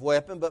defensive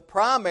weapon, but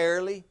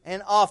primarily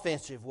an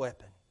offensive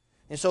weapon.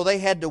 And so they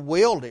had to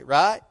wield it,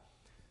 right?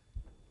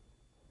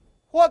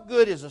 What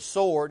good is a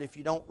sword if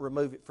you don't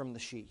remove it from the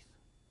sheath?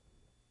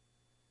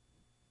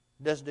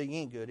 It doesn't do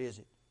you any good, is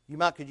it? You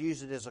might could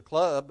use it as a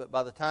club, but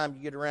by the time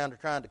you get around to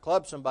trying to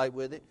club somebody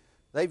with it,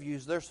 they've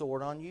used their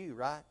sword on you,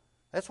 right?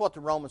 That's what the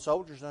Roman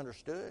soldiers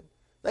understood.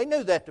 They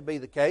knew that to be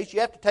the case.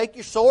 You have to take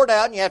your sword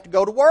out and you have to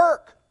go to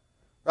work,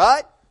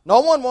 right? No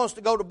one wants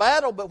to go to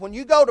battle, but when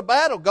you go to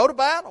battle, go to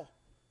battle.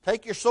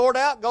 Take your sword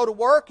out, go to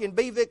work, and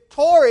be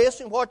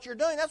victorious in what you're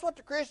doing. That's what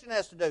the Christian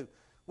has to do.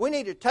 We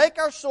need to take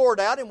our sword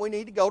out and we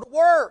need to go to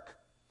work.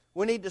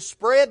 We need to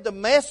spread the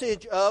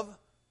message of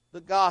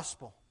the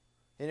gospel.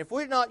 And if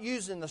we're not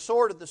using the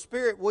sword of the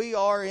Spirit, we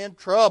are in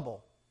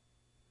trouble.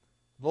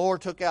 The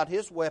Lord took out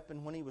His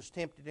weapon when He was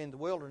tempted in the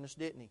wilderness,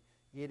 didn't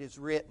He? It is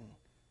written.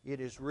 It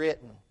is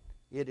written.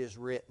 It is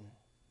written.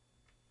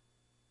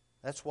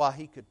 That's why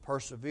He could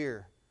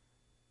persevere,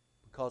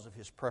 because of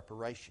His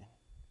preparation.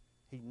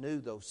 He knew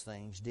those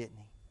things, didn't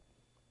He?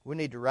 We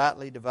need to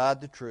rightly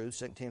divide the truth,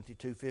 2 Timothy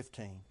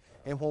 2:15.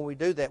 And when we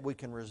do that, we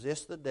can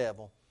resist the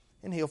devil,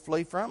 and he'll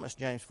flee from us,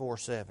 James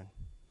 4:7.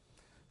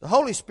 The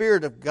Holy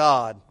Spirit of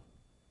God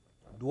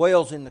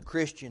dwells in the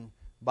Christian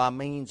by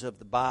means of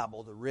the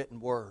Bible, the written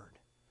Word.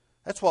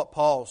 That's what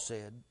Paul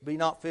said. Be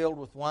not filled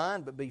with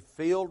wine, but be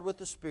filled with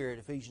the Spirit,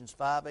 Ephesians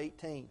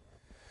 5:18.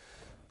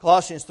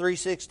 Colossians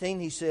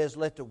 3:16, he says,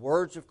 let the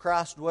words of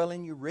Christ dwell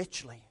in you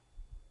richly.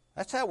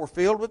 That's how we're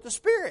filled with the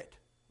Spirit,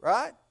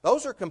 right?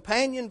 Those are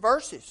companion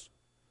verses.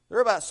 There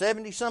are about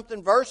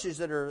 70-something verses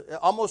that are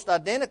almost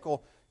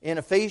identical in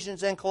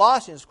Ephesians and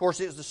Colossians. Of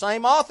course, it was the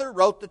same author,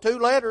 wrote the two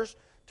letters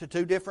to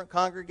two different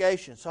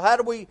congregations. So how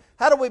do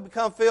we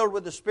become filled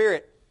with the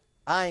Spirit?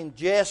 I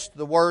ingest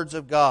the words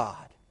of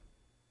God.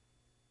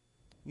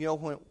 You know,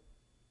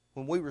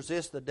 when we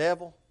resist the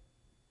devil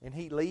and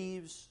he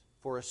leaves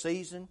for a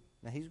season,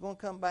 now he's going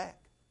to come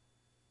back.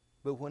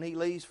 But when he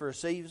leaves for a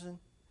season,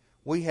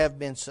 we have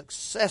been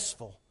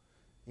successful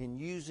in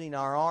using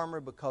our armor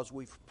because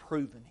we've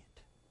proven it.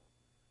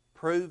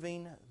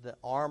 Proving the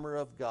armor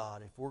of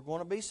God. If we're going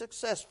to be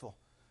successful,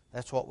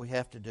 that's what we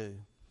have to do.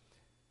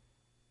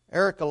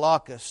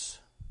 Aristillus,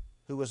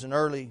 who was an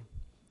early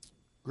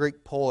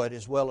Greek poet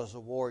as well as a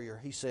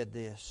warrior, he said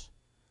this: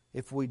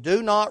 if we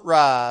do not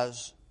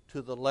rise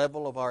to the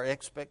level of our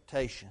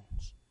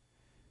expectations,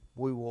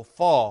 we will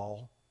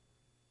fall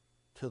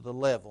to the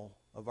level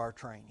of our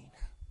training.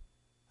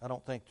 I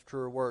don't think the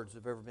truer words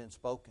have ever been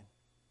spoken.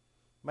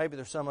 Maybe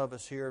there's some of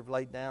us here who have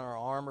laid down our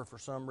armor for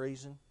some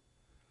reason.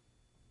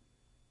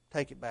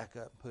 Take it back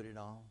up and put it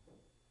on.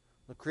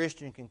 The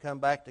Christian can come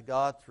back to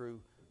God through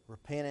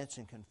repentance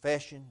and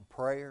confession and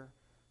prayer.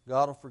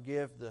 God will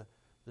forgive the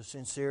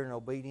sincere and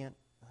obedient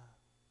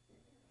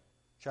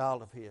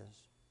child of His.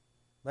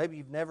 Maybe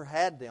you've never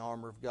had the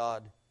armor of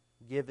God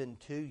given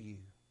to you.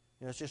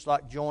 You know, it's just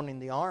like joining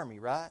the army,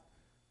 right?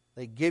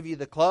 They give you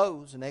the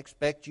clothes and they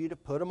expect you to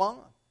put them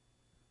on.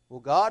 Well,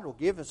 God will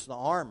give us the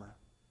armor,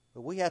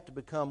 but we have to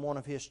become one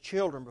of His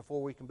children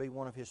before we can be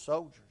one of His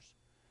soldiers.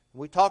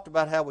 We talked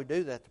about how we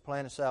do that, the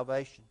plan of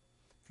salvation.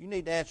 If you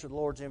need to answer the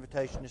Lord's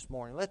invitation this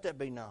morning, let that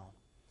be known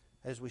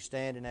as we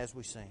stand and as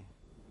we sing.